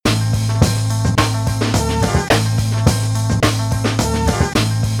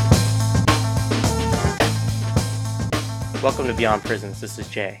Welcome to Beyond Prisons. This is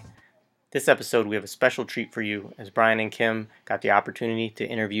Jay. This episode, we have a special treat for you as Brian and Kim got the opportunity to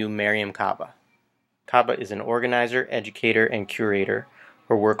interview Mariame Kaba. Kaba is an organizer, educator, and curator.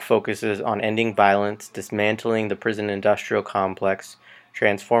 Her work focuses on ending violence, dismantling the prison industrial complex,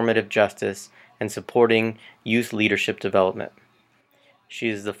 transformative justice, and supporting youth leadership development. She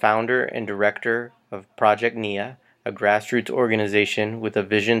is the founder and director of Project NIA, a grassroots organization with a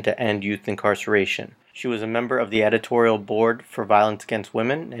vision to end youth incarceration. She was a member of the editorial board for Violence Against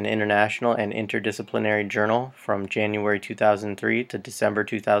Women, an international and interdisciplinary journal from January 2003 to December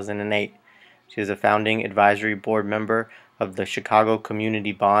 2008. She is a founding advisory board member of the Chicago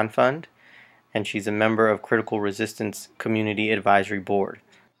Community Bond Fund, and she's a member of Critical Resistance Community Advisory Board.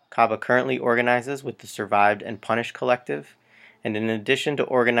 Kaba currently organizes with the Survived and Punished Collective, and in addition to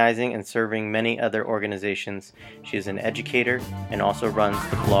organizing and serving many other organizations, she is an educator and also runs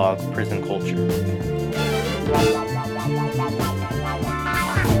the blog Prison Culture.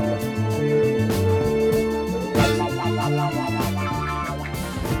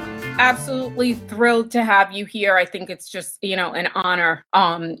 Absolutely thrilled to have you here. I think it's just, an honor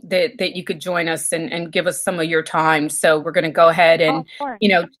that you could join us and give us some of your time. So we're going to go ahead and,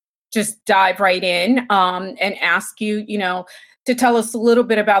 just dive right in and ask you, to tell us a little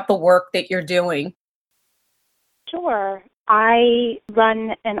bit about the work that you're doing. Sure. I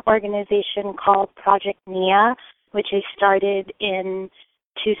run an organization called Project NIA, which I started in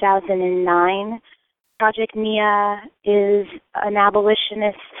 2009. Project NIA is an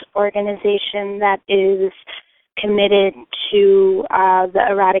abolitionist organization that is committed to the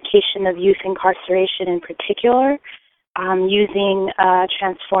eradication of youth incarceration in particular, using a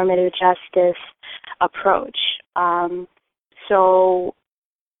transformative justice approach. So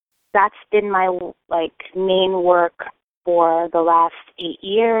that's been my main work for the last 8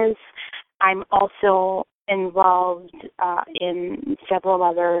 years. I'm also involved in several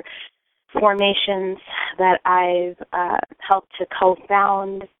other formations that I've helped to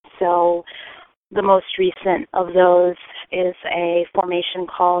co-found. So the most recent of those is a formation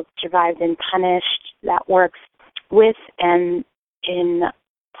called Survived and Punished that works with and in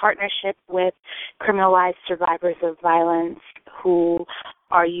partnership with criminalized survivors of violence who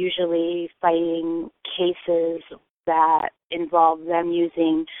are usually fighting cases that involve them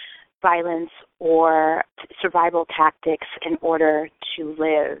using violence or survival tactics in order to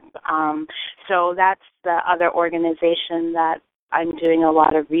live. So that's the other organization that I'm doing a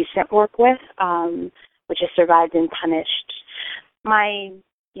lot of recent work with, which is Survived and Punished. My,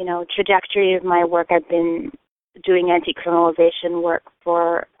 trajectory of my work, I've been doing anti-criminalization work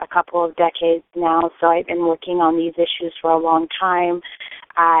for a couple of decades now, so I've been working on these issues for a long time.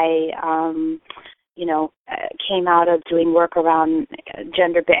 I came out of doing work around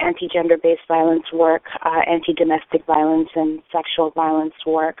anti-gender-based violence work, anti-domestic violence and sexual violence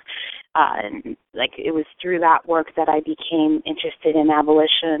work. It was through that work that I became interested in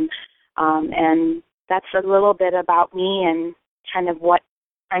abolition. And that's a little bit about me and kind of what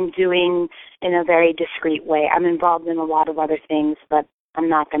I'm doing in a very discreet way. I'm involved in a lot of other things, but I'm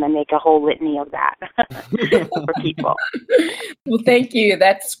not going to make a whole litany of that for people. Well, thank you.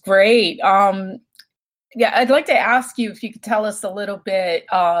 That's great. I'd like to ask you if you could tell us a little bit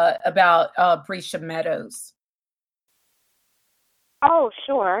about Brescia Meadows. Oh,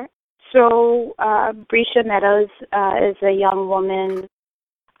 sure. So Brescia Meadows is a young woman.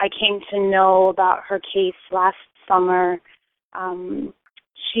 I came to know about her case last summer.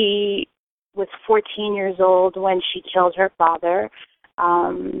 She was 14 years old when she killed her father.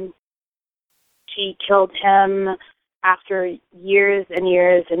 She killed him after years and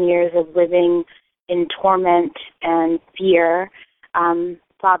years and years of living in torment and fear.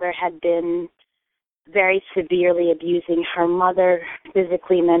 Father had been very severely abusing her mother,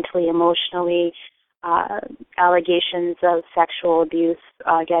 physically, mentally, emotionally, allegations of sexual abuse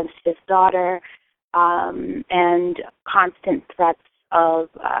against his daughter, and constant threats of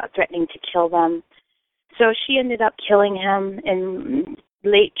threatening to kill them. So she ended up killing him in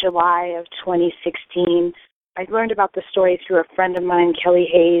late July of 2016. I learned about the story through a friend of mine, Kelly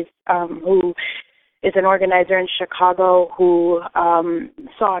Hayes, who is an organizer in Chicago who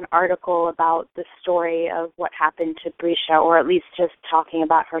saw an article about the story of what happened to Brescia, or at least just talking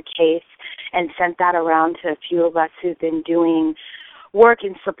about her case, and sent that around to a few of us who've been doing work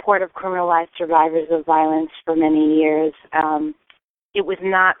in support of criminalized survivors of violence for many years. It was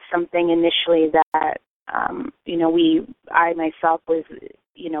not something initially that, I myself was,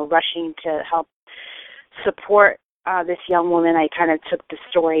 rushing to help support this young woman. I kind of took the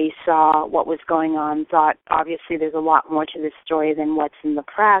story, saw what was going on, thought obviously there's a lot more to this story than what's in the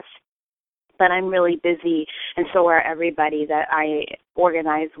press. but I'm really busy, and so are everybody that I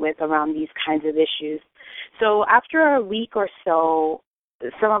organize with around these kinds of issues. So after a week or so,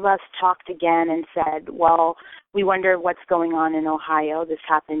 some of us talked again and said, well, we wonder what's going on in Ohio. This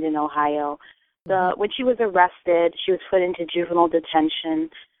happened in Ohio. When she was arrested, she was put into juvenile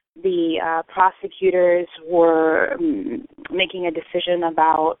detention. The prosecutors were making a decision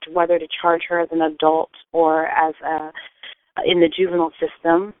about whether to charge her as an adult or as in the juvenile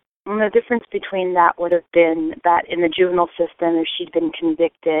system. And the difference between that would have been that in the juvenile system, if she'd been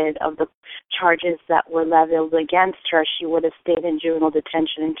convicted of the charges that were leveled against her, she would have stayed in juvenile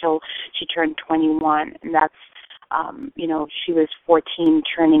detention until she turned 21. And that's, she was 14,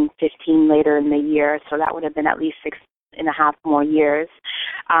 turning 15 later in the year, so that would have been at least 6.5 more years.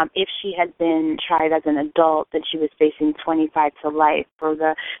 If she had been tried as an adult, then she was facing 25 to life for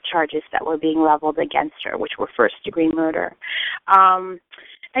the charges that were being leveled against her, which were first-degree murder.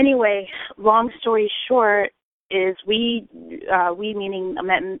 Anyway, long story short is we meaning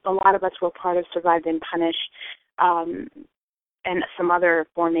a lot of us were part of Survived and Punished, and some other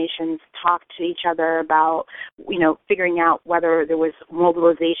formations talked to each other about, figuring out whether there was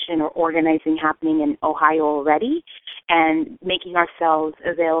mobilization or organizing happening in Ohio already, and making ourselves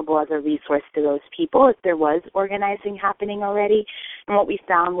available as a resource to those people if there was organizing happening already. And what we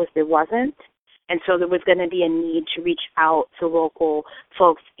found was there wasn't. And so there was going to be a need to reach out to local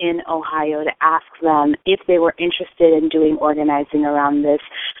folks in Ohio to ask them if they were interested in doing organizing around this,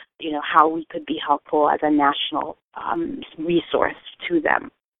 how we could be helpful as a national resource to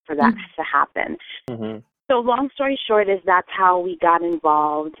them for that to happen. Mm-hmm. So long story short is that's how we got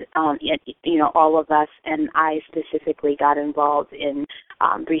involved, all of us, and I specifically got involved in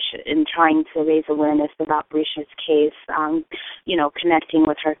Brescia, in trying to raise awareness about Brescia's case, connecting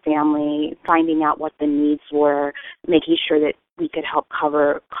with her family, finding out what the needs were, making sure that we could help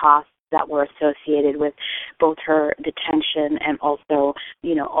cover costs that were associated with both her detention and also,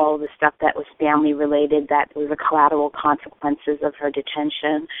 all the stuff that was family related that was the collateral consequences of her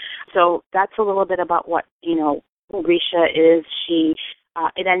detention. So that's a little bit about what, Brescia is.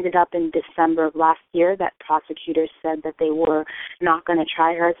 It ended up in December of last year that prosecutors said that they were not going to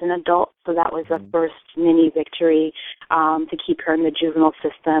try her as an adult. So that was the first mini victory to keep her in the juvenile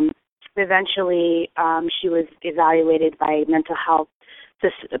system. Eventually, she was evaluated by mental health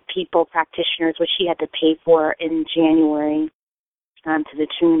people, practitioners, which she had to pay for in January to the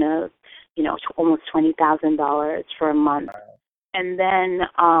tune of, almost $20,000 for a month. And then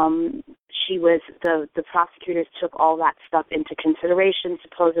the prosecutors took all that stuff into consideration,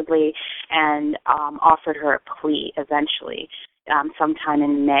 supposedly, and offered her a plea eventually, sometime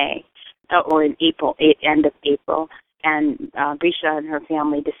in May or in April, end of April. And Brescia and her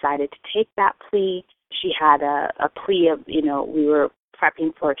family decided to take that plea. She had a plea of, we were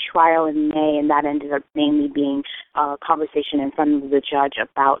prepping for a trial in May, and that ended up mainly being a conversation in front of the judge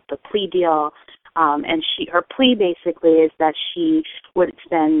about the plea deal. And her plea basically is that she would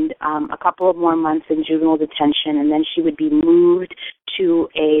spend a couple of more months in juvenile detention, and then she would be moved to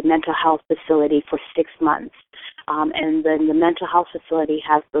a mental health facility for 6 months. And then the mental health facility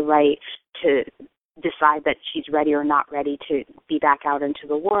has the right to decide that she's ready or not ready to be back out into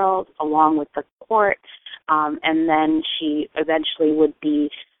the world, along with the court. And then she eventually would be,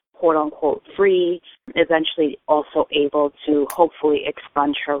 quote unquote, free, eventually also able to hopefully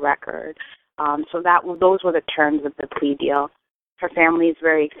expunge her record. So those were the terms of the plea deal. Her family is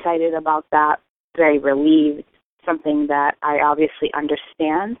very excited about that, very relieved, something that I obviously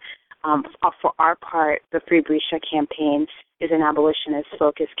understand. For our part, the Free Brescia campaign is an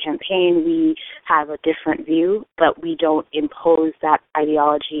abolitionist-focused campaign. We have a different view, but we don't impose that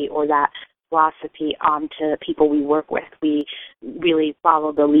ideology or that philosophy onto people we work with. We really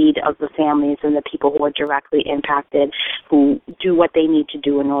follow the lead of the families and the people who are directly impacted, who do what they need to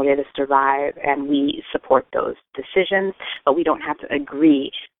do in order to survive, and we support those decisions, but we don't have to agree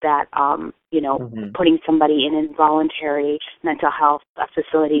that, putting somebody in an involuntary mental health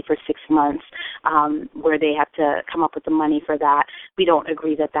facility for 6 months, where they have to come up with the money for that, we don't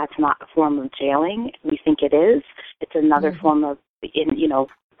agree that that's not a form of jailing. We think it is. It's another form of,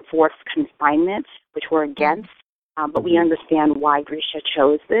 forced confinement, which we're against. But we understand why Brescia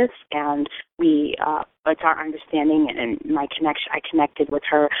chose this, and it's our understanding. And I connected with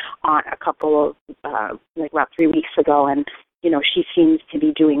her on a couple of about 3 weeks ago, and she seems to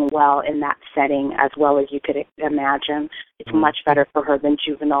be doing well in that setting, as well as you could imagine. It's much better for her than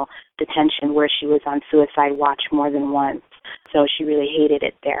juvenile detention, where she was on suicide watch more than once. So she really hated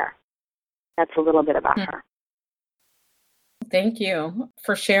it there. That's a little bit about her. Thank you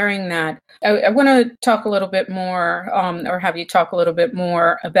for sharing that. I want to talk a little bit more, or have you talk a little bit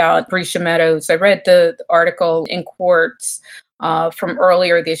more about Brescia Meadows. I read the article in Quartz from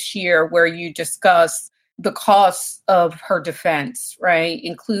earlier this year where you discuss the costs of her defense, right?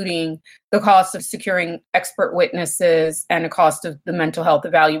 Including the cost of securing expert witnesses and the cost of the mental health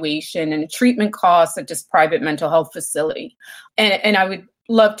evaluation and the treatment costs at this private mental health facility. And I would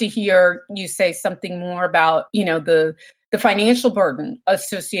love to hear you say something more about, the financial burden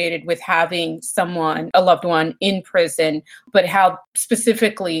associated with having a loved one in prison, but how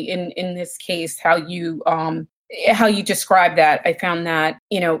specifically in this case, how you describe that. I found that,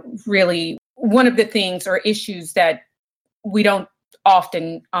 really one of the things or issues that we don't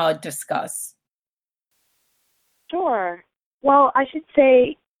often discuss. Sure. Well, I should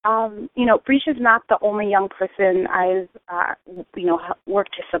say, Brescia's not the only young person I've,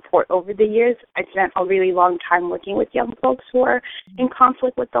 worked to support over the years. I spent a really long time working with young folks who are in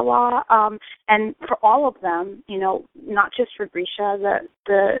conflict with the law. And for all of them, not just for Brescia,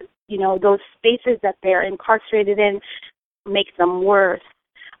 those spaces that they're incarcerated in make them worse.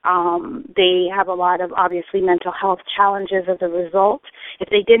 They have a lot of, obviously, mental health challenges as a result. If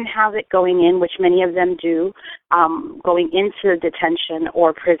they didn't have it going in, which many of them do, going into detention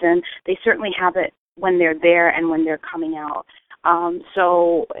or prison, they certainly have it when they're there and when they're coming out.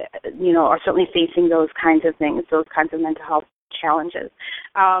 Are certainly facing those kinds of things, those kinds of mental health challenges.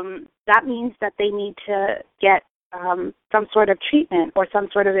 That means that they need to get some sort of treatment or some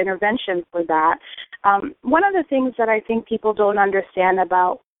sort of intervention for that. One of the things that I think people don't understand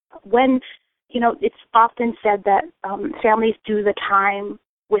about when, it's often said that families do the time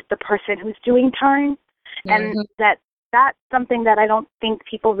with the person who's doing time, and that's something that I don't think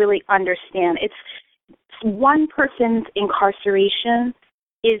people really understand. It's one person's incarceration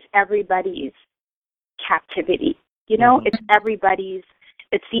is everybody's captivity. It's everybody's.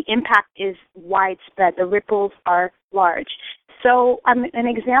 It's the impact is widespread. The ripples are large. So an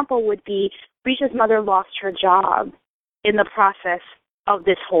example would be Brescia's mother lost her job in the process of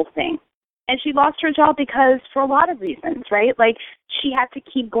this whole thing. And she lost her job because for a lot of reasons, right? Like she had to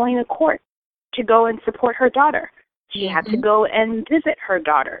keep going to court to go and support her daughter. She had to go and visit her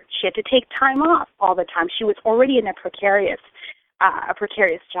daughter. She had to take time off all the time. She was already in a precarious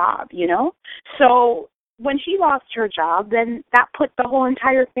job, So when she lost her job, then that put the whole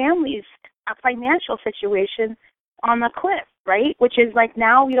entire family's financial situation on the cliff, right? Which is like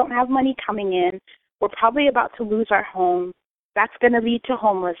now we don't have money coming in. We're probably about to lose our home. That's going to lead to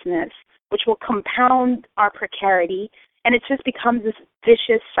homelessness, which will compound our precarity. And it just becomes this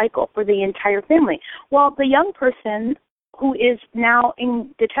vicious cycle for the entire family. Well, the young person who is now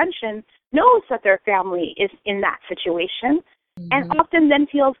in detention knows that their family is in that situation and often then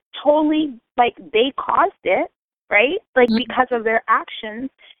feels totally like they caused it, right? Like because of their actions.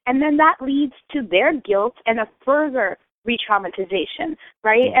 And then that leads to their guilt and a further re-traumatization,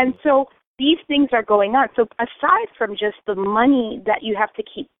 right? And so these things are going on. So aside from just the money that you have to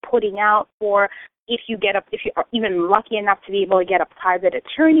keep putting out for if you're even lucky enough to be able to get a private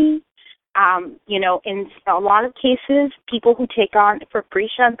attorney, in a lot of cases, people who take on, for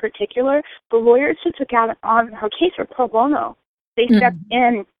Brescia in particular, the lawyers who took out on her case were pro bono. They stepped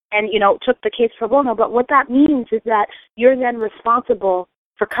in and, took the case pro bono. But what that means is that you're then responsible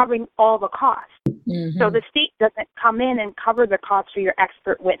for covering all the costs. So the state doesn't come in and cover the costs for your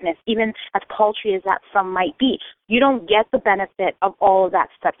expert witness, even as paltry as that sum might be. You don't get the benefit of all of that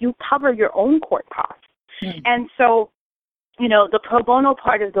stuff. You cover your own court costs. And so, the pro bono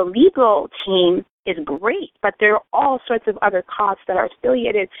part of the legal team is great, but there are all sorts of other costs that are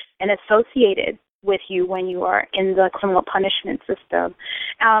affiliated and associated with you when you are in the criminal punishment system.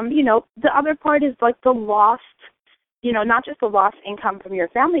 The other part is like the lost, not just the lost income from your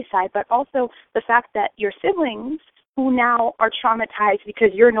family side, but also the fact that your siblings who now are traumatized because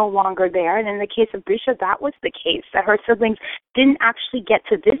you're no longer there. And in the case of Brescia, that was the case, that her siblings didn't actually get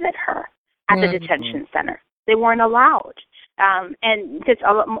to visit her at the detention center. They weren't allowed. And because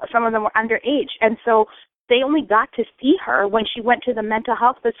some of them were underage. And so they only got to see her when she went to the mental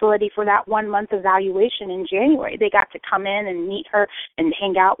health facility for that 1 month evaluation in January. They got to come in and meet her and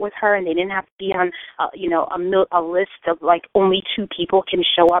hang out with her, and they didn't have to be on, a list of like only 2 people can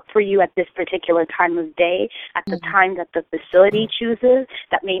show up for you at this particular time of day at the time that the facility chooses.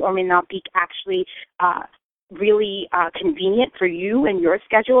 That may or may not be actually really convenient for you and your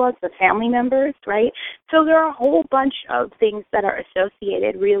schedule as the family members, right? So there are a whole bunch of things that are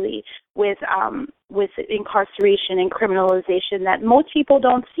associated really with incarceration and criminalization that most people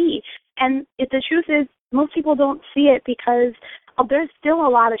don't see. And the truth is most people don't see it because there's still a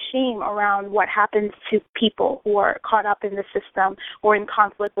lot of shame around what happens to people who are caught up in the system or in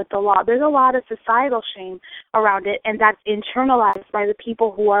conflict with the law. There's a lot of societal shame around it, and that's internalized by the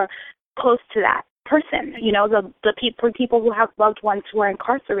people who are close to that person, the people who have loved ones who are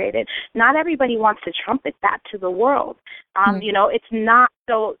incarcerated. Not everybody wants to trumpet that to the world. It's not,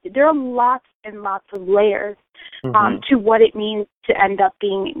 so there are lots and lots of layers to what it means to end up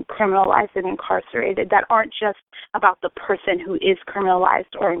being criminalized and incarcerated that aren't just about the person who is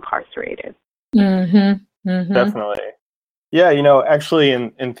criminalized or incarcerated. Definitely. Yeah, actually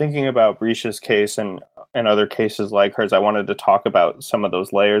in thinking about Brescia's case and other cases like hers, I wanted to talk about some of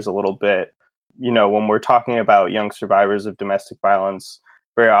those layers a little bit. When we're talking about young survivors of domestic violence,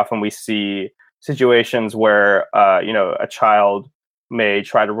 very often we see situations where, a child may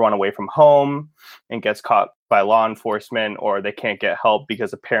try to run away from home and gets caught by law enforcement, or they can't get help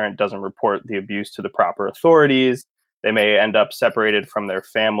because a parent doesn't report the abuse to the proper authorities. They may end up separated from their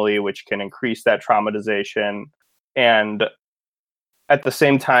family, which can increase that traumatization. And at the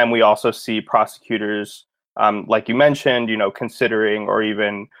same time, we also see prosecutors, like you mentioned, considering or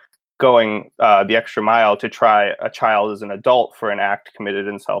even going the extra mile to try a child as an adult for an act committed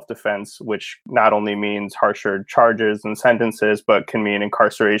in self-defense, which not only means harsher charges and sentences, but can mean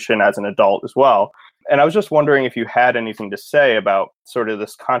incarceration as an adult as well. And I was just wondering if you had anything to say about sort of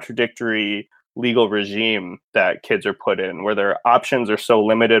this contradictory legal regime that kids are put in, where their options are so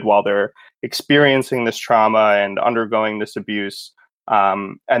limited while they're experiencing this trauma and undergoing this abuse.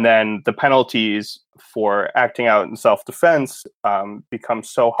 And then the penalties for acting out in self-defense become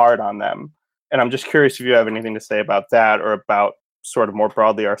so hard on them. And I'm just curious if you have anything to say about that, or about sort of more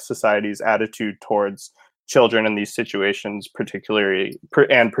broadly our society's attitude towards children in these situations, particularly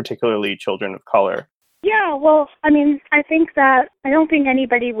children of color. Yeah, well, I don't think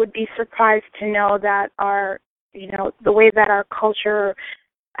anybody would be surprised to know that the way that our culture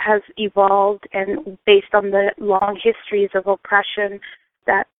has evolved, and based on the long histories of oppression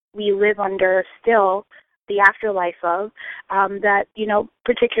that we live under still, the afterlife of, that,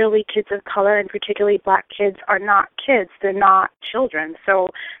 particularly kids of color and particularly Black kids are not kids. They're not children. So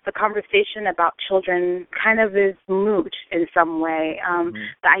the conversation about children kind of is moot in some way.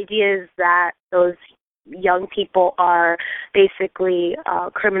 The idea is that those young people are basically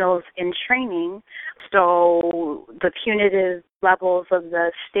criminals in training, so the punitive levels of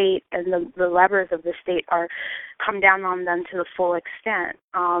the state and the levers of the state are come down on them to the full extent.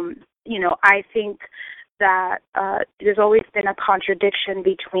 I think that there's always been a contradiction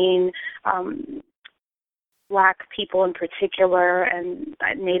between Black people in particular and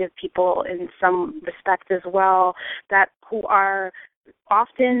Native people in some respect as well, who are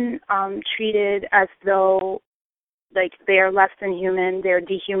often treated as though they are less than human. They're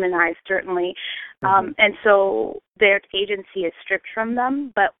dehumanized, certainly. And so their agency is stripped from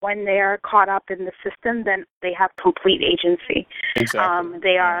them, but when they are caught up in the system, then they have complete agency. Exactly.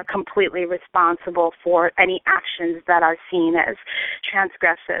 They are completely responsible for any actions that are seen as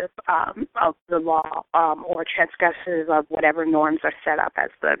transgressive of the law, or transgressive of whatever norms are set up as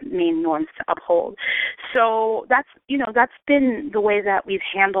the main norms to uphold. So that's been the way that we've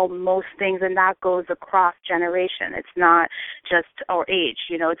handled most things, and that goes across generation. It's not just our age.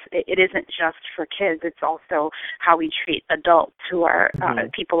 It isn't just for kids. It's also how we treat adults who are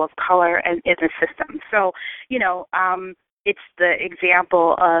people of color and in the system. So, it's the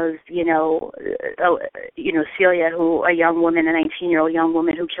example of, Celia, a young woman, a 19-year-old young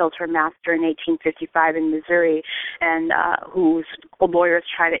woman who killed her master in 1855 in Missouri, and whose lawyers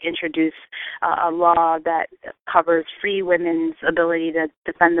try to introduce a law that covers free women's ability to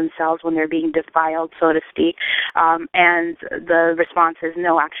defend themselves when they're being defiled, so to speak. And the response is,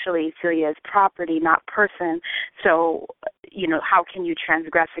 no, actually, Celia is property, not person. So, how can you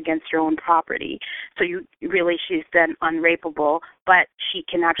transgress against your own property? So she's then unrapeable, but she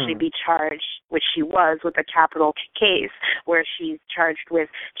can actually be charged, which she was, with a capital case where she's charged with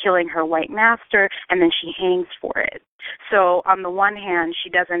killing her white master, and then she hangs for it. So on the one hand, she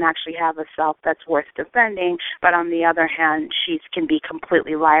doesn't actually have a self that's worth defending, but on the other hand, she can be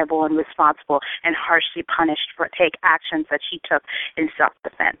completely liable and responsible and harshly punished for take actions that she took in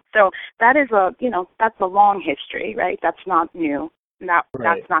self-defense. So that is that's a long history, right? That's not new.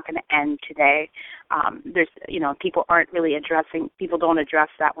 That's not going to end today. People don't address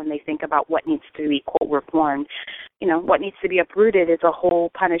that when they think about what needs to be, quote, reformed. What needs to be uprooted is a whole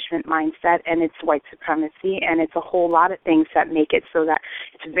punishment mindset, and it's white supremacy, and it's a whole lot of things that make it so that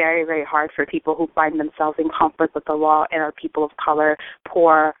it's very, very hard for people who find themselves in conflict with the law and are people of color,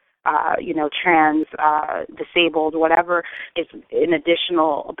 poor, trans, disabled, whatever is an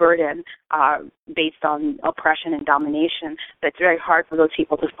additional burden based on oppression and domination, that's very hard for those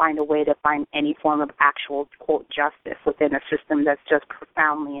people to find a way to find any form of actual, quote, justice within a system that's just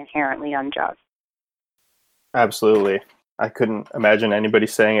profoundly, inherently unjust. Absolutely. I couldn't imagine anybody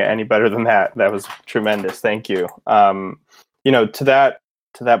saying it any better than that. That was tremendous. Thank you.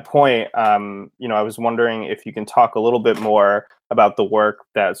 To that point, I was wondering if you can talk a little bit more about the work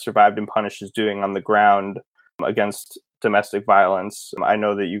that Survived and Punished is doing on the ground against domestic violence. I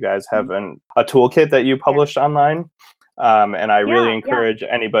know that you guys have a toolkit that you published online, and I really encourage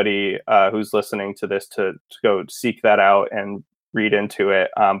anybody who's listening to this to go seek that out and read into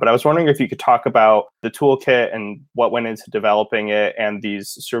it. But I was wondering if you could talk about the toolkit and what went into developing it and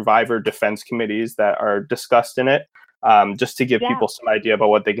these survivor defense committees that are discussed in it, just to give people some idea about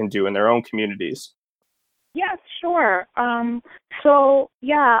what they can do in their own communities. Yes, sure.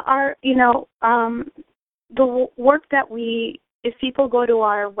 The work that if people go to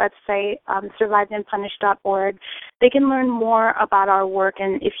our website, survivedandpunished.org, they can learn more about our work.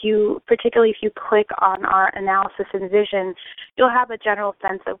 And particularly if you click on our analysis and vision, you'll have a general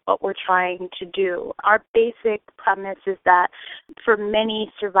sense of what we're trying to do. Our basic premise is that for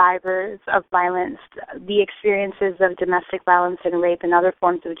many survivors of violence, the experiences of domestic violence and rape and other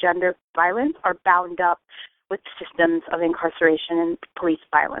forms of gender violence are bound up with systems of incarceration and police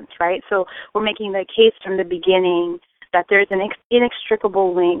violence, right? So we're making the case from the beginning that there's an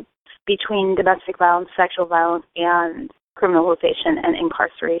inextricable link between domestic violence, sexual violence, and criminalization and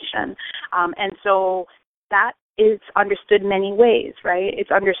incarceration. And so that is understood many ways, right?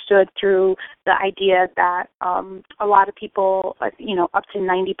 It's understood through the idea that a lot of people, up to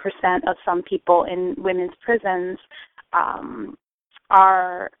 90% of some people in women's prisons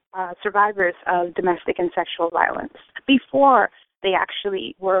are survivors of domestic and sexual violence before they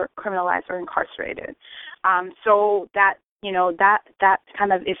actually were criminalized or incarcerated. So that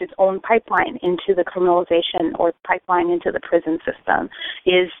kind of is its own pipeline into the criminalization or pipeline into the prison system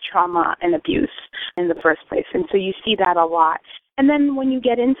is trauma and abuse in the first place. And so you see that a lot. And then when you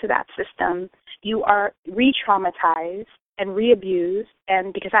get into that system, you are re-traumatized and re-abused,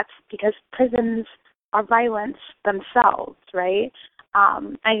 and because prisons are violence themselves, right?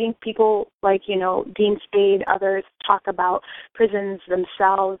 I think people like, Dean Spade, others talk about prisons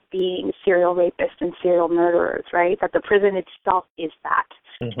themselves being serial rapists and serial murderers, right? That the prison itself is that.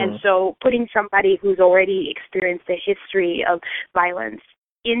 Mm-hmm. And so putting somebody who's already experienced a history of violence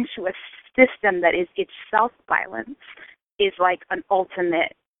into a system that is itself violence is like an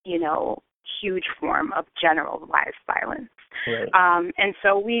ultimate, huge form of generalized violence. Right. And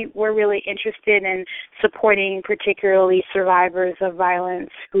so we're really interested in supporting particularly survivors of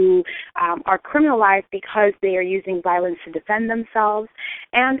violence who are criminalized because they are using violence to defend themselves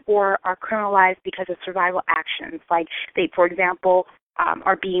and or are criminalized because of survival actions. Like they, for example,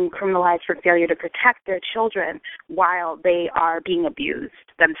 are being criminalized for failure to protect their children while they are being abused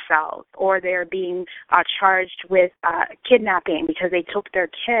themselves, or they're being charged with kidnapping because they took their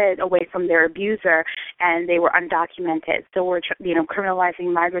kid away from their abuser and they were undocumented. So we're,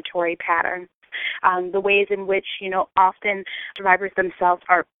 criminalizing migratory patterns. The ways in which, often survivors themselves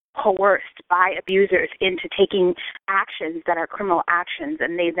are coerced by abusers into taking actions that are criminal actions,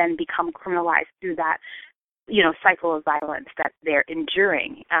 and they then become criminalized through that cycle of violence that they're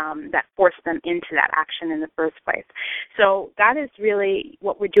enduring that forced them into that action in the first place. So that is really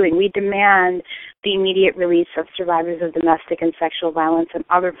what we're doing. We demand the immediate release of survivors of domestic and sexual violence and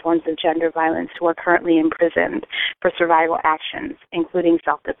other forms of gender violence who are currently imprisoned for survival actions, including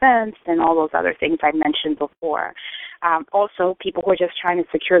self-defense and all those other things I mentioned before. Also, people who are just trying to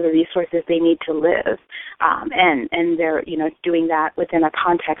secure the resources they need to live, and they're doing that within a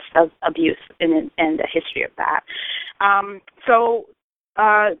context of abuse and a history of that. So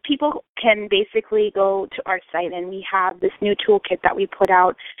people can basically go to our site, and we have this new toolkit that we put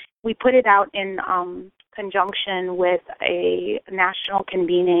out. We put it out in conjunction with a national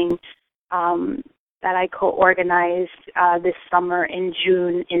convening that I co-organized this summer in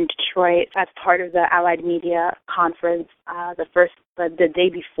June in Detroit as part of the Allied Media Conference. The day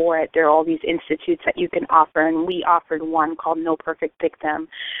before it, there are all these institutes that you can offer, and we offered one called No Perfect Victim,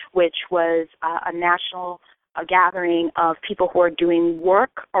 which was a national gathering of people who are doing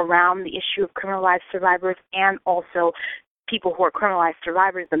work around the issue of criminalized survivors and also people who are criminalized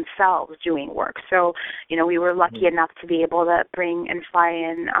survivors themselves doing work. So, we were lucky enough to be able to bring and fly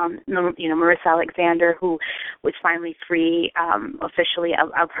in, Marissa Alexander, who was finally free officially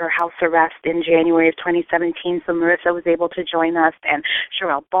of her house arrest in January of 2017. So Marissa was able to join us, and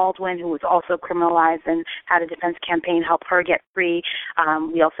Sherelle Baldwin, who was also criminalized and had a defense campaign help her get free.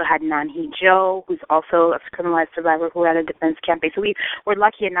 We also had Nanhee Jo, who's also a criminalized survivor who had a defense campaign. So we were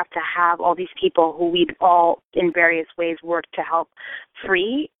lucky enough to have all these people who we'd all in various ways worked to help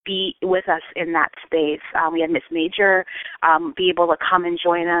free be with us in that space. We had Miss Major be able to come and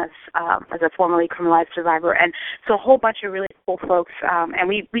join us as a formerly criminalized survivor, and so a whole bunch of really cool folks. And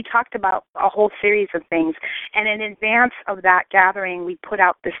we talked about a whole series of things. And in advance of that gathering, we put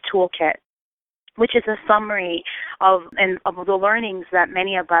out this toolkit, which is a summary of the learnings that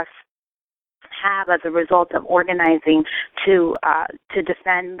many of us have as a result of organizing to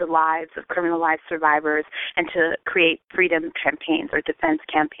defend the lives of criminalized survivors and to create freedom campaigns or defense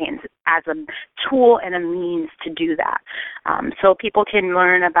campaigns as a tool and a means to do that. So people can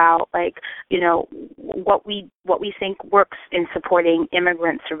learn about what we think works in supporting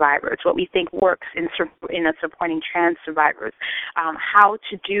immigrant survivors, what we think works in supporting trans survivors, how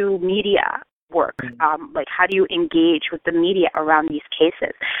to do media work, how do you engage with the media around these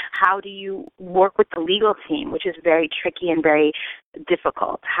cases? How do you work with the legal team, which is very tricky and very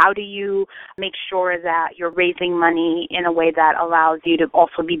difficult? How do you make sure that you're raising money in a way that allows you to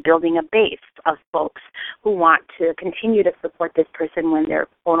also be building a base of folks who want to continue to support this person when they're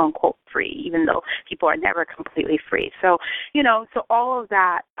quote unquote free, even though people are never completely free. So, so all of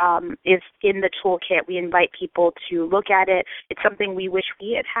that is in the toolkit. We invite people to look at it. It's something we wish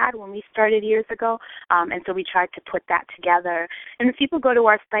we had when we started years ago, and so we tried to put that together. And if people go to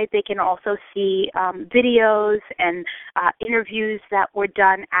our site, they can also see videos and interviews that were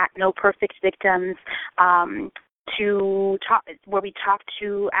done at No Perfect Victims, where we talk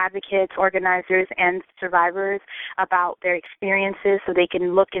to advocates, organizers, and survivors about their experiences, so they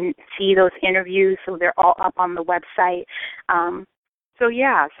can look and see those interviews. So they're all up on the website.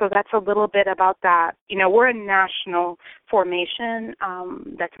 So that's a little bit about that. We're a national formation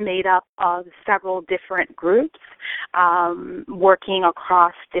that's made up of several different groups working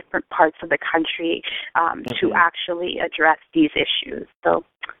across different parts of the country to actually address these issues. So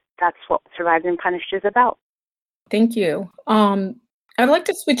that's what Survived and Punished is about. Thank you. I'd like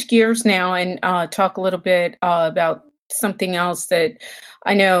to switch gears now and talk a little bit about something else that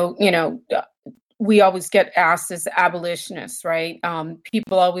I know, we always get asked as abolitionists, right?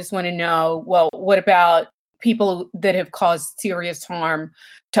 People always want to know, well, what about people that have caused serious harm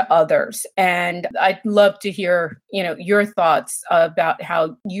to others? And I'd love to hear, your thoughts about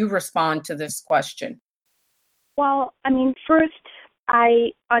how you respond to this question. Well, first,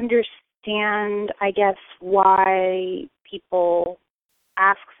 I understand, I guess, why people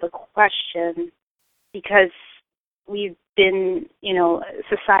ask the question, because we've been,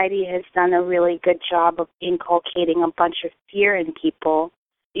 society has done a really good job of inculcating a bunch of fear in people,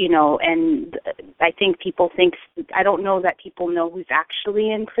 and I think I don't know that people know who's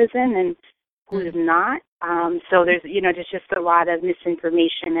actually in prison and who's not. So there's just a lot of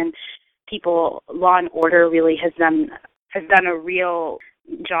misinformation, and Law and Order really has done a real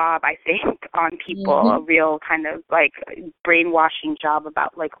job, I think, on people, a real kind of brainwashing job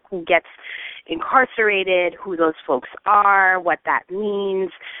about who gets incarcerated, who those folks are, what that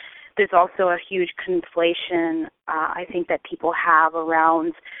means. There's also a huge conflation, I think, that people have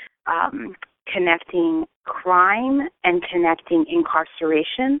around connecting crime and connecting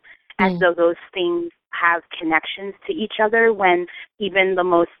incarceration, as though those things have connections to each other, when even the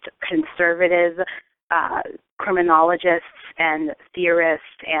most conservative criminologists and theorists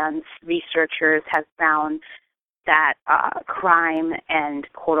and researchers have found that crime and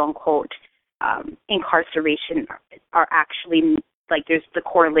quote-unquote incarceration are actually, there's the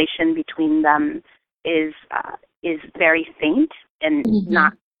correlation between them is very faint and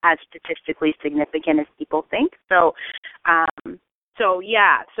not as statistically significant as people think. So I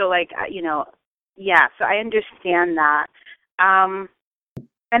understand that.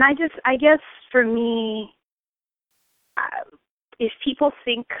 And I guess for me, if people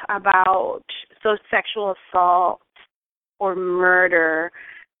think about sexual assault or murder,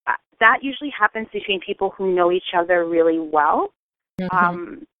 that usually happens between people who know each other really well.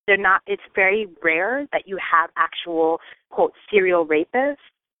 It's very rare that you have actual, quote, serial rapists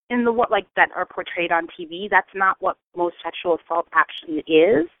in the that are portrayed on TV. That's not what most sexual assault actually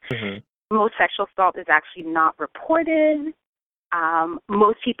is. Most sexual assault is actually not reported.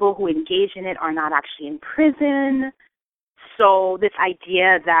 Most people who engage in it are not actually in prison. So this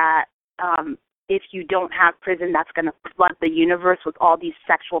idea that if you don't have prison that's going to flood the universe with all these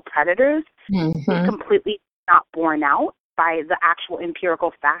sexual predators is completely not borne out by the actual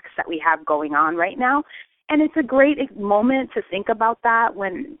empirical facts that we have going on right now. And it's a great moment to think about that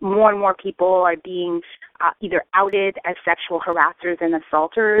when more and more people are being either outed as sexual harassers and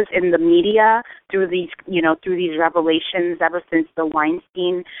assaulters in the media through these, through these revelations ever since the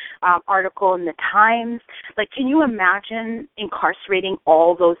Weinstein article in the Times. Like, can you imagine incarcerating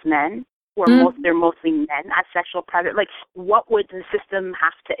all those men? Or they're mostly men as sexual predators. Like, what would the system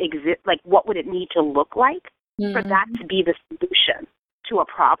have to exist? Like, what would it need to look like for that to be the solution to a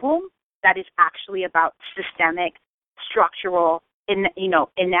problem that is actually about systemic, structural,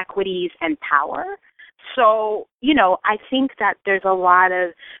 inequities and power? So, I think that there's a lot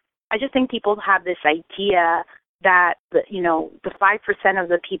of, I just think people have this idea that, the 5% of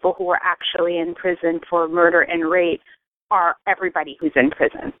the people who are actually in prison for murder and rape are everybody who's in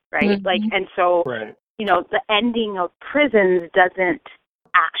prison, right? Like, and so, the ending of prisons doesn't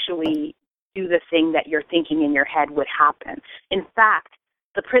actually do the thing that you're thinking in your head would happen. In fact,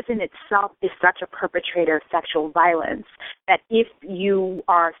 the prison itself is such a perpetrator of sexual violence that if you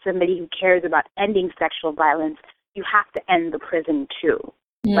are somebody who cares about ending sexual violence, you have to end the prison too.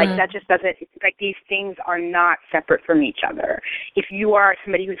 Like, that just doesn't, like, these things are not separate from each other. If you are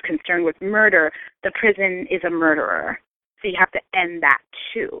somebody who's concerned with murder, the prison is a murderer. So you have to end that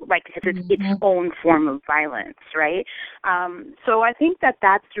too, like, because it's its own form of violence, right? So I think that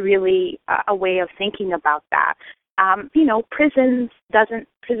that's really a way of thinking about that.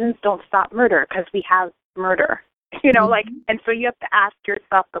 Prisons don't stop murder because we have murder, like, and so you have to ask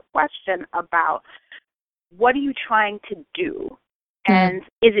yourself the question about what are you trying to do? And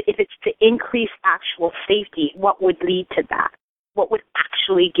if it's to increase actual safety, what would lead to that? What would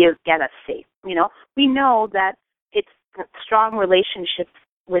actually get us safe? We know that it's strong relationships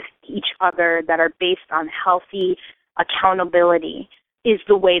with each other that are based on healthy accountability is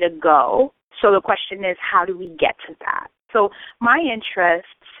the way to go. So the question is, how do we get to that? So my interest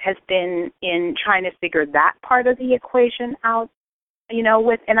has been in trying to figure that part of the equation out,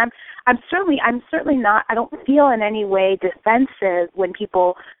 and I'm certainly not, I don't feel in any way defensive when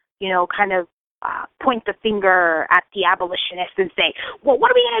people, kind of point the finger at the abolitionists and say, well,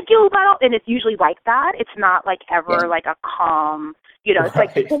 what are we going to do about it? And it's usually like that. It's not like ever like a calm, it's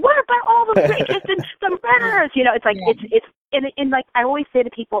like, well, what about all the rapists and the murderers? It's like, it's and like I always say to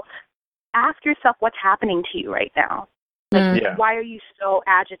people, ask yourself what's happening to you right now. Like, why are you so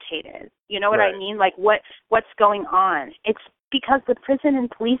agitated? You know what I mean? Like, what's going on? It's because the prison and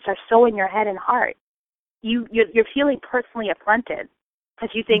police are so in your head and heart. You're feeling personally affronted because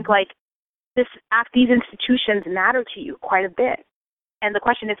you think like these institutions matter to you quite a bit. And the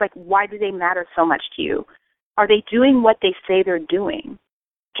question is, like, why do they matter so much to you? Are they doing what they say they're doing?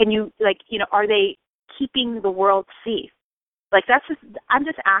 Can you, are they keeping the world safe? Like, I'm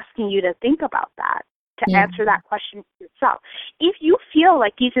just asking you to think about that, to answer that question for yourself. If you feel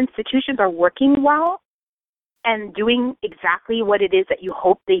like these institutions are working well and doing exactly what it is that you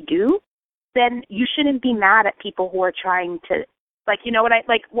hope they do, then you shouldn't be mad at people who are trying to,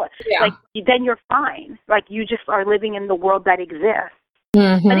 then you're fine. Like, you just are living in the world that exists.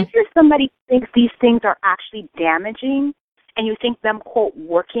 But if you're somebody who thinks these things are actually damaging and you think them, quote,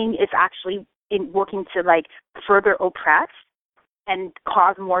 working is actually working to, like, further oppress and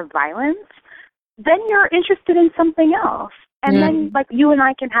cause more violence, then you're interested in something else. And then, like, you and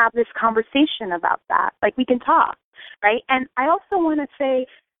I can have this conversation about that. Like, we can talk, right? And I also want to say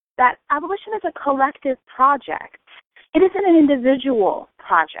that abolition is a collective project. It isn't an individual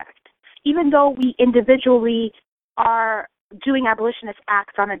project. Even though we individually are doing abolitionist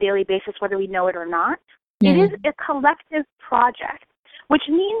acts on a daily basis, whether we know it or not, it is a collective project, which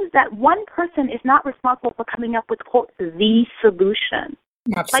means that one person is not responsible for coming up with, quote, the solution.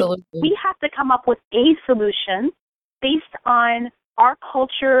 Absolutely. Like, we have to come up with a solution based on our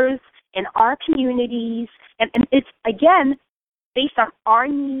cultures and our communities, and it's, again, based on our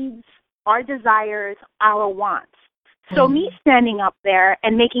needs, our desires, our wants. So me standing up there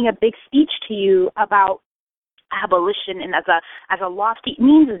and making a big speech to you about abolition and as a lofty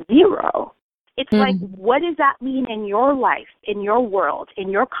means zero. It's like, what does that mean in your life, in your world, in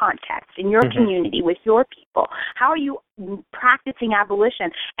your context, in your community, with your people? How are you practicing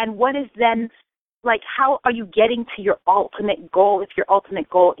abolition? And what is then, like, how are you getting to your ultimate goal if your ultimate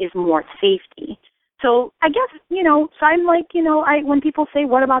goal is more safety? So I guess, so I'm like, when people say,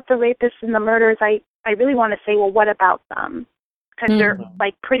 what about the rapists and the murderers, I really want to say, well, what about them? Because they're,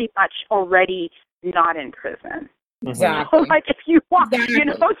 like, pretty much already not in prison. Exactly. Like, if you want,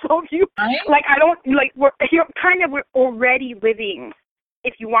 so if you, like, I don't, like, we're already living,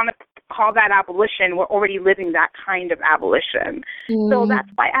 if you want to call that abolition, we're already living that kind of abolition. So that's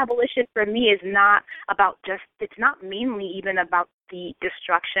why abolition for me is not about it's not mainly even about the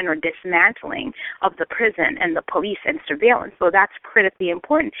destruction or dismantling of the prison and the police and surveillance. So that's critically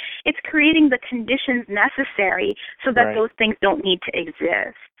important. It's creating the conditions necessary so that those things don't need to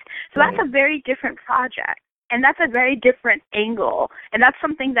exist. So that's a very different project. And that's a very different angle. And that's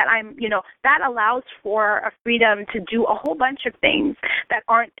something that that allows for a freedom to do a whole bunch of things that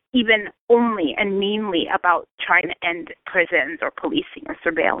aren't even only and mainly about trying to end prisons or policing or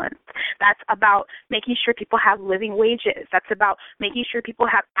surveillance. That's about making sure people have living wages. That's about making sure people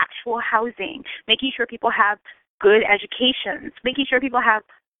have actual housing, making sure people have good educations, making sure people have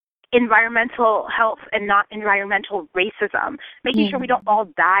environmental health and not environmental racism, making sure we don't all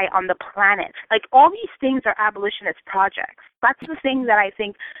die on the planet. Like, all these things are abolitionist projects. That's the thing that I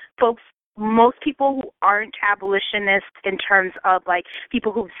think most people who aren't abolitionists in terms of like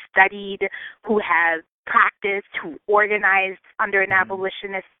people who've studied, who have practiced, who organized under an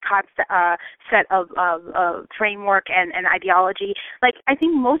abolitionist set of framework and ideology, like, I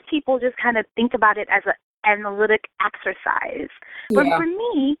think most people just kind of think about it as an analytic exercise. But for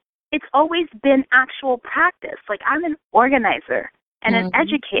me, it's always been actual practice. Like, I'm an organizer and an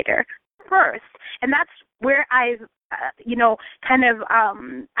educator first, and that's where I've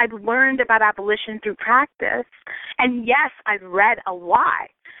I've learned about abolition through practice. And yes, I've read a lot,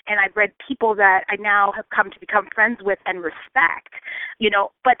 and I've read people that I now have come to become friends with and respect,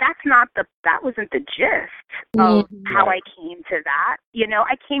 but that wasn't the gist of how I came to that.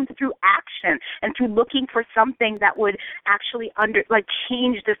 I came through action and through looking for something that would actually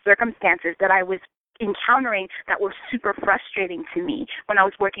change the circumstances that I was encountering that were super frustrating to me when I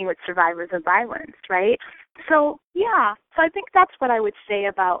was working with survivors of violence, right? So, I think that's what I would say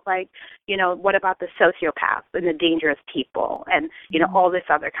about, what about the sociopaths and the dangerous people and, all this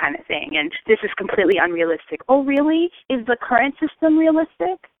other kind of thing. And this is completely unrealistic. Oh, really? Is the current system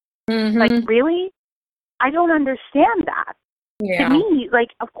realistic? Like, really? I don't understand that. Yeah. To me,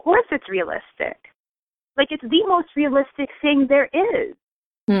 of course it's realistic. It's the most realistic thing there is.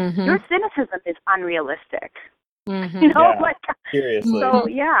 Your cynicism is unrealistic. Seriously. So,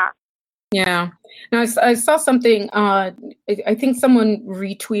 yeah. Yeah. Now, I saw something, I think someone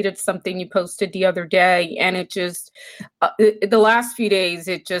retweeted something you posted the other day, and it just, the last few days,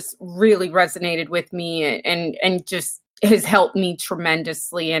 it just really resonated with me and just has helped me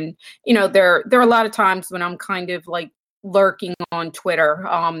tremendously. And, there are a lot of times when I'm kind of like lurking on Twitter,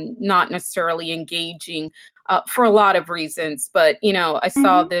 not necessarily engaging for a lot of reasons. But, I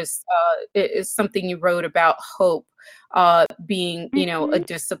saw this, it is something you wrote about hope being, a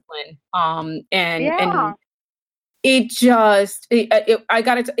discipline. And it just,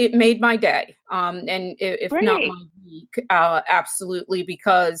 it made my day. And if not my week, absolutely,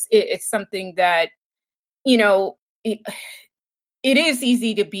 because it's something that, it is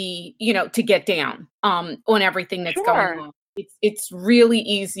easy to be, to get down on everything that's going on. It's really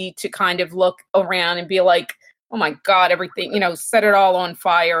easy to kind of look around and be like, oh my God, everything, set it all on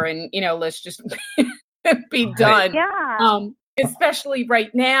fire and, let's just be done. Yeah. Especially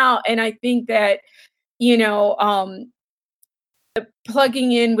right now. And I think that,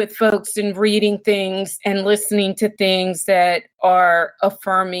 plugging in with folks and reading things and listening to things that are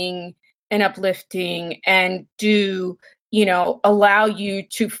affirming and uplifting and do, allow you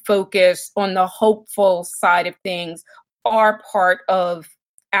to focus on the hopeful side of things are part of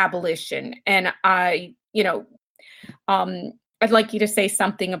abolition. And I'd like you to say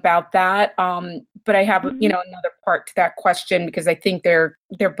something about that. But I have, another part to that question, because I think they're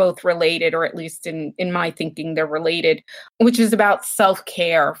both related, or at least in my thinking, they're related, which is about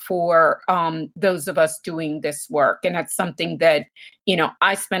self-care for those of us doing this work. And that's something that,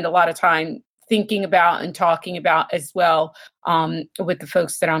 I spend a lot of time thinking about and talking about as well with the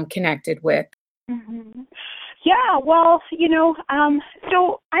folks that I'm connected with. Mm-hmm. Yeah, well,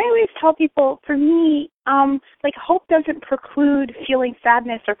 so I always tell people, for me, hope doesn't preclude feeling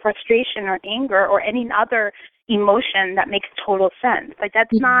sadness or frustration or anger or any other emotion that makes total sense.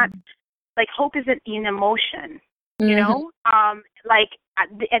 That's not, hope isn't an emotion, and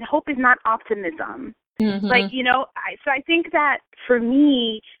hope is not optimism. So I think that for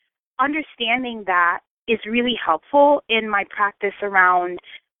me, understanding that is really helpful in my practice around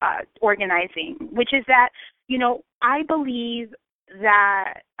organizing, which is that, I believe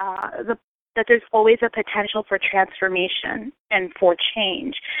that that there's always a potential for transformation and for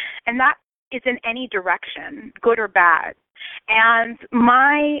change, and that is in any direction, good or bad. And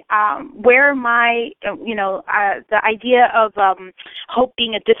the idea of hope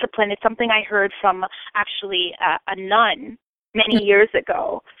being a discipline is something I heard from actually a nun many years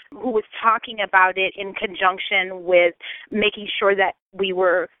ago, who was talking about it in conjunction with making sure that we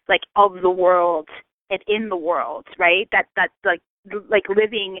were like of the world and in the world, right? That like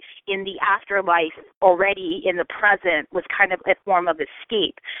living in the afterlife already in the present was kind of a form of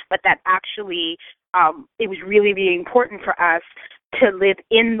escape, but that actually it was really, really important for us to live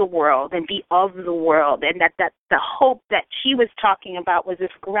in the world and be of the world, and that the hope that she was talking about was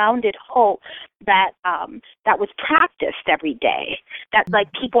this grounded hope that that was practiced every day, that like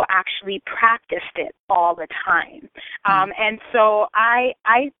people actually practiced it all the time. And so I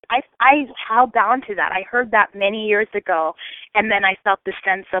held on to that. I heard that many years ago, and then I felt the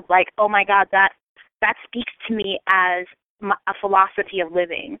sense of like, oh my God, that speaks to me as a philosophy of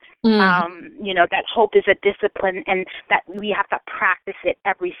living. You know, that hope is a discipline, and that we have to practice it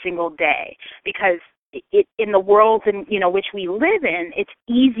every single day, because it in the world in which we live in, it's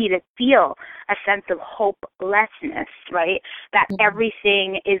easy to feel a sense of hopelessness, right? That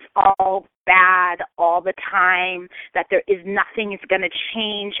everything is all bad all the time, that there is nothing is going to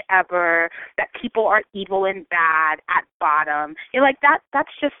change ever, that people are evil and bad at bottom. Like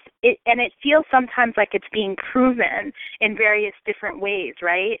that's just it, and it feels sometimes like it's being proven in various different ways,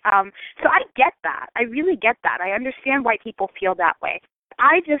 right? So I get that. I really get that. I understand why people feel that way.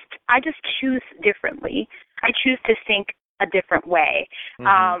 I just choose differently. I choose to think a different way.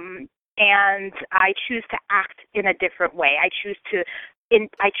 And I choose to act in a different way. I choose to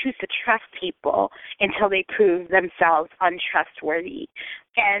trust people until they prove themselves untrustworthy.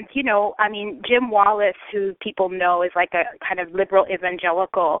 And, I mean, Jim Wallis, who people know is like a kind of liberal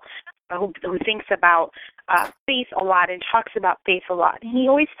evangelical who thinks about faith a lot and talks about faith a lot. And he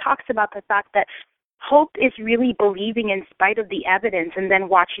always talks about the fact that hope is really believing in spite of the evidence and then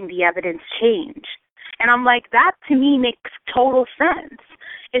watching the evidence change. And I'm like, that to me makes total sense.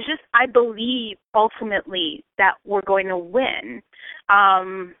 It's just I believe ultimately that we're going to win,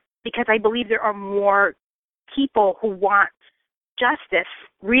 because I believe there are more people who want justice,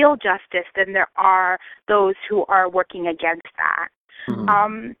 real justice, than there are those who are working against that.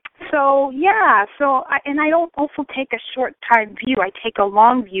 I don't also take a short-time view. I take a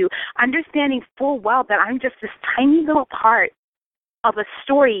long view, understanding full well that I'm just this tiny little part of a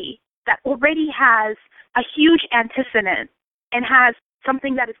story that already has a huge antecedent and has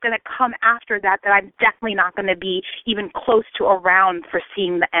something that is going to come after that I'm definitely not going to be even close to around for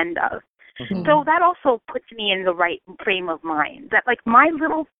seeing the end of. So that also puts me in the right frame of mind, that like my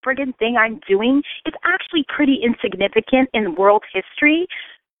little friggin' thing I'm doing is actually pretty insignificant in world history,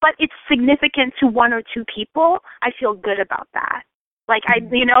 but it's significant to one or two people. I feel good about that. Like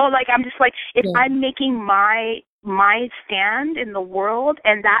I'm just like, if I'm making my stand in the world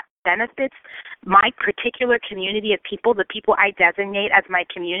and that benefits my particular community of people, the people I designate as my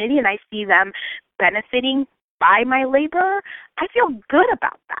community, and I see them benefiting by my labor, I feel good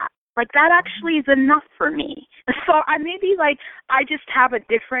about that. Like that actually is enough for me. So I just have a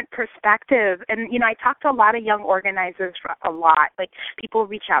different perspective. And, I talk to a lot of young organizers a lot. Like people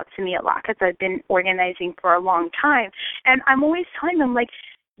reach out to me a lot because I've been organizing for a long time. And I'm always telling them, like,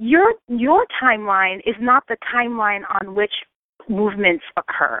 your timeline is not the timeline on which movements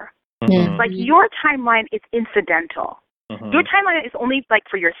occur. Like your timeline is incidental. Your timeline is only like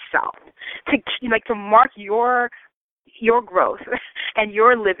for yourself to mark your growth and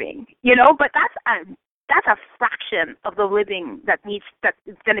your living, but that's a fraction of the living that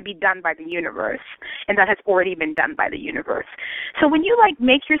is going to be done by the universe, and that has already been done by the universe. So when you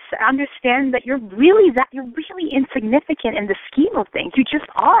make understand that you're really insignificant in the scheme of things, you just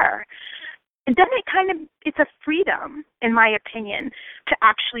are. And then it's a freedom, in my opinion, to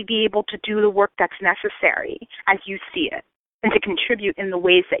actually be able to do the work that's necessary as you see it, and to contribute in the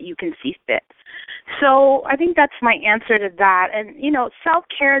ways that you can see fit. So I think that's my answer to that. And,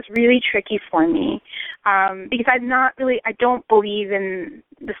 self-care is really tricky for me, because I don't believe in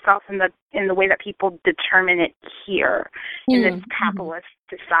the self in the way that people determine it here in this capitalist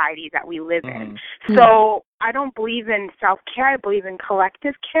society that we live in. So I don't believe in self-care. I believe in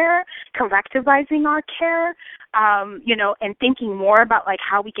collective care, collectivizing our care, and thinking more about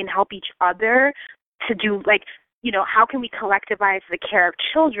how we can help each other to do how can we collectivize the care of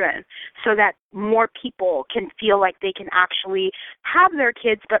children so that more people can feel like they can actually have their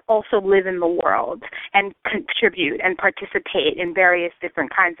kids but also live in the world and contribute and participate in various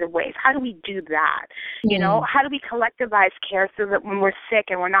different kinds of ways? How do we do that? How do we collectivize care so that when we're sick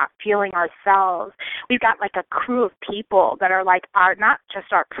and we're not feeling ourselves, we've got a crew of people that are not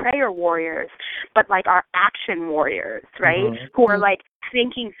just our prayer warriors, but our action warriors, right? Who are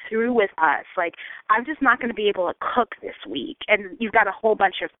thinking through with us, I'm just not going to be able to cook this week. And you've got a whole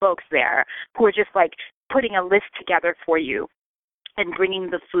bunch of folks there who are just putting a list together for you and bringing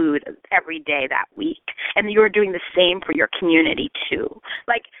the food every day that week. And you're doing the same for your community too.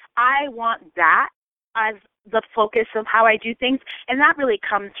 Like, I want that as the focus of how I do things. And that really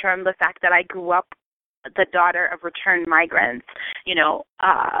comes from the fact that I grew up the daughter of returned migrants,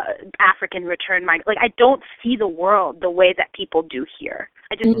 African returned migrants. Like, I don't see the world the way that people do here.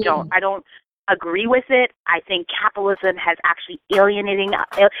 I just don't. I don't agree with it. I think capitalism has actually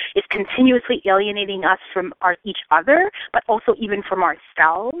is continuously alienating us from each other, but also even from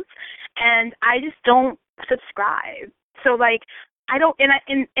ourselves. And I just don't subscribe. So, like, I don't,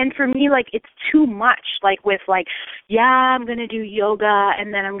 and for me, like, it's too much, like, with, like, yeah, I'm going to do yoga,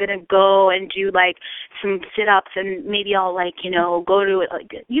 and then I'm going to go and do, like, some sit-ups, and maybe I'll, like, go to, like,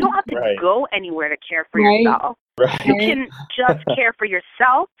 you don't have to go anywhere to care for yourself. Right. You can just care for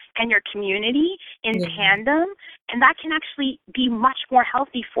yourself and your community in tandem, and that can actually be much more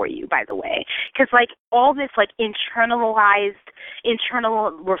healthy for you, by the way, because, like, all this, like, internal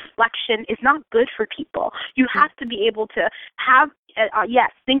reflection is not good for people. You have to be able to have,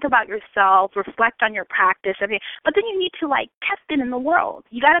 think about yourself, reflect on your practice, but then you need to, like, test it in the world.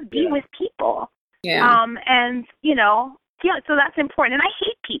 You got to be with people. Yeah. So that's important. And I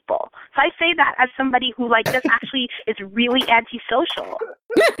hate people. So I say that as somebody who, like, just actually is really antisocial.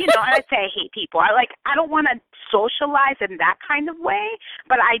 And I say I hate people. I don't want to socialize in that kind of way,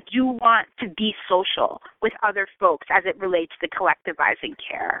 but I do want to be social with other folks as it relates to collectivizing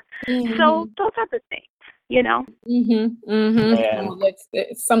care. Mm-hmm. So those are the things. Well,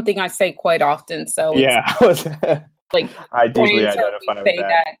 it's something I say quite often. So like, I deeply identify with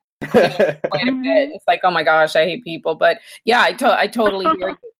that. Quite a bit. It's like, oh my gosh, I hate people. But yeah, I totally hear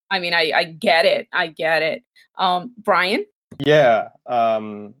you. I mean, I get it. Brian? Yeah.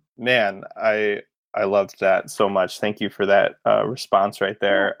 Man, I loved that so much. Thank you for that response right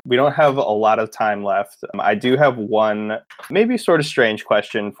there. We don't have a lot of time left. I do have one maybe sort of strange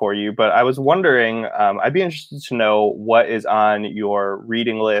question for you, but I was wondering, I'd be interested to know what is on your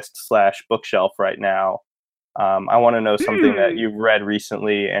reading list / bookshelf right now. I want to know something that you've read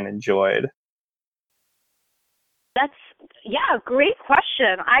recently and enjoyed. That's, great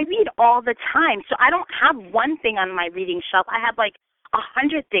question. I read all the time, so I don't have one thing on my reading shelf. I have like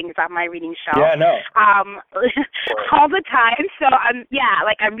 100 things on my reading shelf. Yeah, no. All the time. So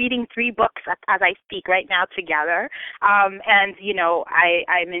I'm reading 3 books as I speak right now together. And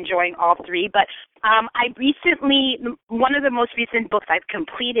I'm enjoying all 3. But one of the most recent books I've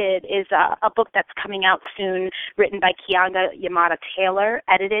completed is a book that's coming out soon, written by Keeanga-Yamahtta Taylor,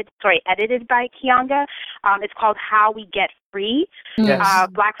 edited by Keeanga. It's called How We Get Free, yes.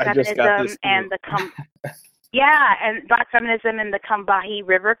 Black Feminism and Black Feminism and the Combahee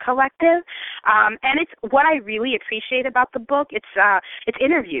River Collective. And it's what I really appreciate about the book. It's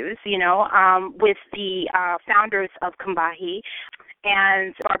interviews, with the founders of Combahee,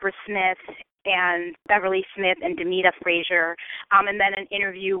 and Barbara Smith and Beverly Smith and Demita Frazier, and then an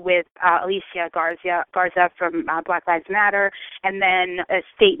interview with Alicia Garza from Black Lives Matter, and then a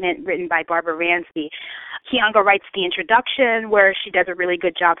statement written by Barbara Ransby. Keeanga writes the introduction, where she does a really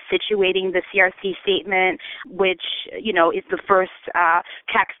good job situating the CRC statement, which, is the first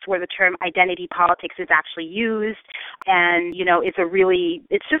text where the term identity politics is actually used, and,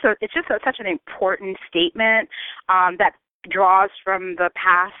 it's just such an important statement that draws from the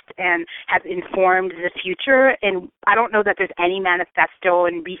past and has informed the future. And I don't know that there's any manifesto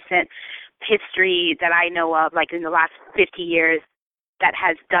in recent history that I know of, like in the last 50 years, that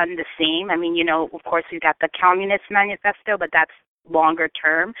has done the same. I mean, of course, we've got the Communist Manifesto, but that's longer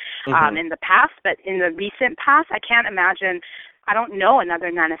term in the past. But in the recent past, I don't know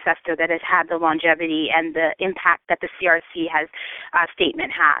another manifesto that has had the longevity and the impact that the CRC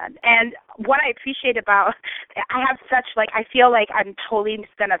statement had. And what I appreciate about, I feel like I'm totally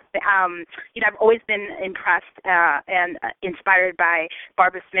going to, I've always been impressed and inspired by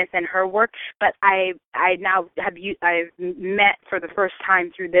Barbara Smith and her work, but I've met for the first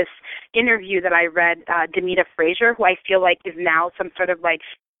time through this interview that I read, Demita Frazier, who I feel like is now some sort of like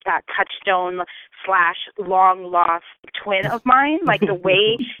touchstone / long lost twin of mine. Like the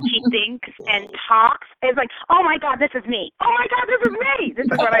way she thinks and talks is like, oh my God, this is me. Oh my God, this is me. This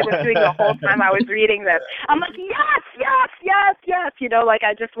is what I was doing the whole time I was reading this. I'm like, yes.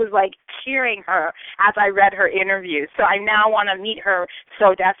 I just was like cheering her as I read her interview. So I now want to meet her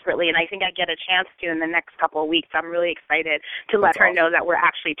so desperately, and I think I get a chance to in the next couple of weeks. I'm really excited to let her know that we're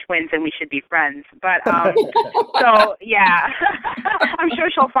actually twins and we should be friends. But so yeah, I'm sure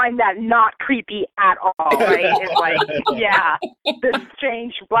she'll find that not creepy at all, right? It's like, this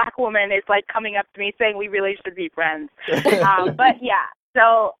strange Black woman is like coming up to me saying we really should be friends. But yeah,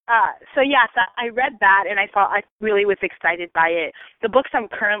 so I read that and I really was excited by it. The books I'm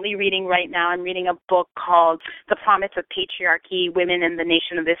currently reading right now, I'm reading a book called The Promise of Patriarchy, Women in the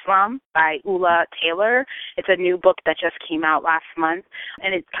Nation of Islam by Ula Taylor. It's a new book that just came out last month,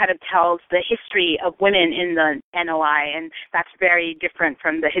 and it kind of tells the history of women in the NOI, and that's very different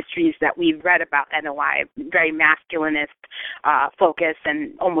from the histories that we've read about NOI, very masculinist focus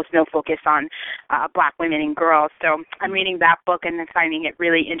and almost no focus on Black women and girls. So I'm reading that book and finding it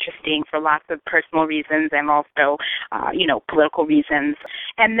really interesting for lots of personal reasons and also, political reasons.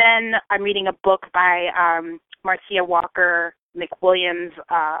 And then I'm reading a book by Marcia Walker McWilliams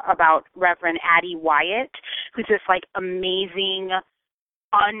about Reverend Addie Wyatt, who's this like amazing,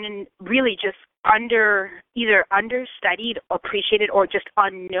 really just either understudied, appreciated, or just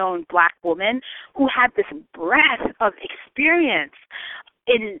unknown Black woman who had this breadth of experience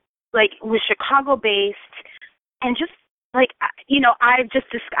was Chicago-based, and just I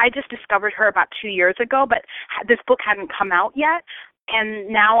just discovered her about 2 years ago, but this book hadn't come out yet. And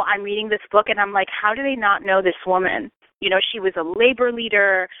now I'm reading this book, and I'm like, how do they not know this woman? She was a labor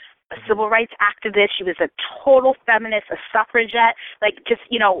leader, a civil rights activist. She was a total feminist, a suffragette.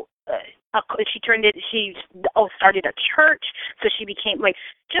 She started a church, so she became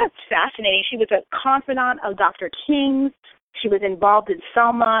just fascinating. She was a confidant of Dr. King's. She was involved in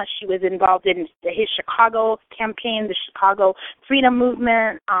Selma. She was involved in his Chicago campaign, the Chicago Freedom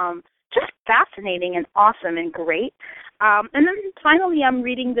Movement. Just fascinating and awesome and great. And then finally, I'm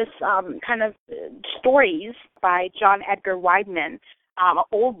reading this kind of stories by John Edgar Wideman, an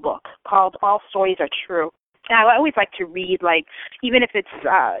old book called All Stories Are True. And I always like to read, even if it's,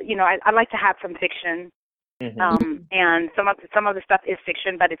 I like to have some fiction. Mm-hmm. And some of the stuff is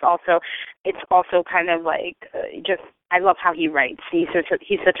fiction, but it's also kind of I love how he writes. He's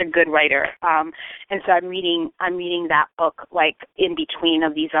such a good writer. And so I'm reading that book in between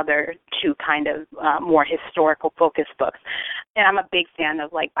of these other two kind of more historical focused books. And I'm a big fan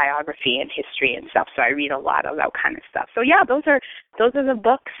of biography and history and stuff, so I read a lot of that kind of stuff. So yeah, those are the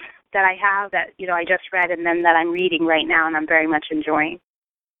books that I have that I just read and then that I'm reading right now and I'm very much enjoying.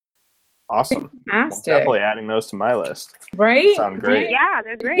 Awesome. Fantastic. Definitely adding those to my list. Right? Sound great. Yeah,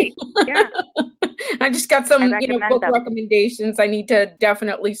 they're great. Yeah. I just got some, book recommendations. I need to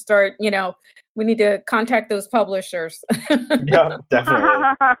definitely start, we need to contact those publishers. Yeah,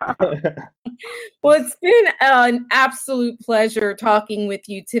 definitely. Well, it's been an absolute pleasure talking with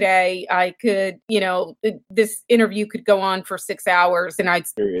you today. I could, this interview could go on for 6 hours and I'd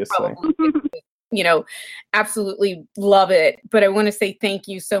seriously absolutely love it. But I want to say thank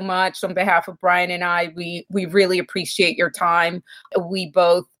you so much on behalf of Brian and I. We really appreciate your time. We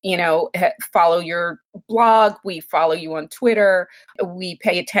both, follow your blog. We follow you on Twitter. We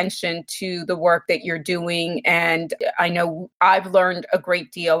pay attention to the work that you're doing. And I know I've learned a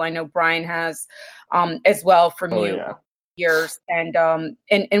great deal. I know Brian has as well from you. Yeah. Years.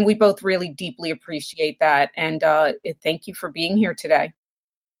 And we both really deeply appreciate that. And thank you for being here today.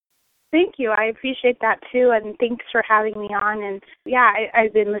 Thank you. I appreciate that too, and thanks for having me on. And yeah,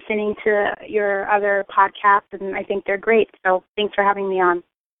 I've been listening to your other podcasts, and I think they're great. So thanks for having me on.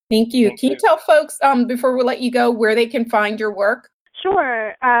 Thank you. Can you tell folks before we let you go where they can find your work?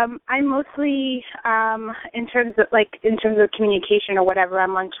 Sure. I'm mostly in terms of communication or whatever.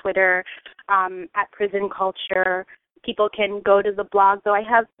 I'm on Twitter at Prison Culture. People can go to the blog, though I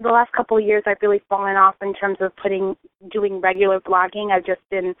have the last couple of years I've really fallen off in terms of doing regular blogging. I've just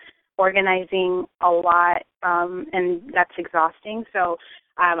been organizing a lot, and that's exhausting. So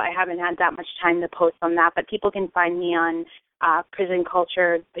I haven't had that much time to post on that. But people can find me on Prison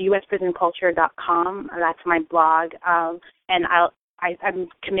Culture, usprisonculture.com. That's my blog, and I'm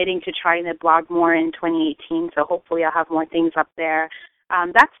committing to trying to blog more in 2018. So hopefully I'll have more things up there.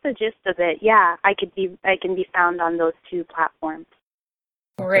 That's the gist of it. Yeah, I can be found on those two platforms.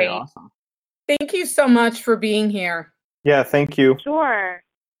 Great. Okay, awesome. Thank you so much for being here. Yeah, thank you. Sure.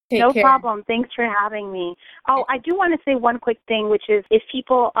 Take care. Problem. Thanks for having me. Oh, I do want to say one quick thing, which is if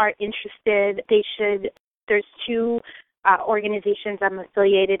people are interested, there's two organizations I'm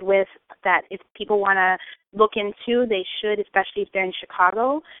affiliated with that if people want to look into, they should, especially if they're in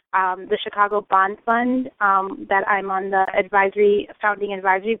Chicago. The Chicago Bond Fund that I'm on the founding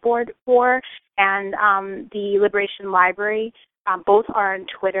advisory board for, and the Liberation Library, both are on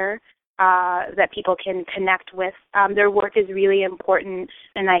Twitter. That people can connect with. Their work is really important,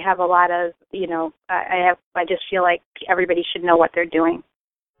 and I have a lot of, I just feel like everybody should know what they're doing.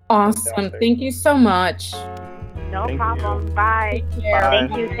 Awesome. Thank you so much. No problem. Bye. Take care.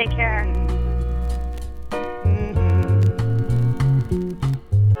 Thank you. Take care.